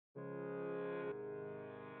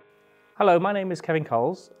Hello, my name is Kevin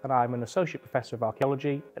Colls and I'm an Associate Professor of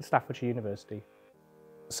Archaeology at Staffordshire University.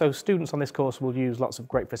 So students on this course will use lots of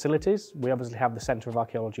great facilities. We obviously have the Centre of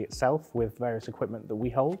Archaeology itself with various equipment that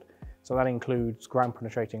we hold. So that includes ground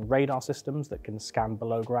penetrating radar systems that can scan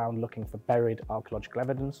below ground looking for buried archaeological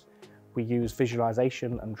evidence. We use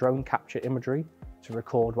visualisation and drone capture imagery to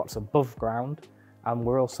record what's above ground. And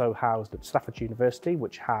we're also housed at Staffordshire University,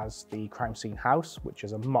 which has the Crime Scene House, which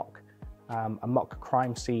is a mock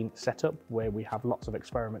crime scene setup where we have lots of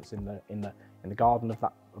experiments in the garden of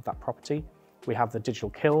that property. We have the digital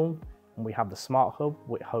kiln and we have the smart hub,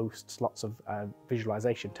 which hosts lots of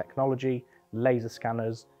visualization technology, laser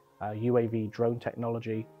scanners, UAV drone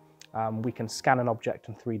technology. We can scan an object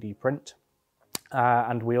and 3D print,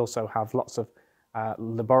 and we also have lots of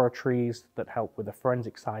laboratories that help with the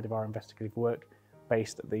forensic side of our investigative work,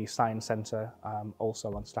 based at the Science Centre,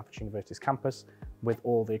 also on Staffordshire University's campus, with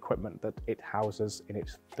all the equipment that it houses in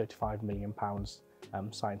its £35 million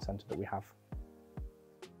Science Centre that we have.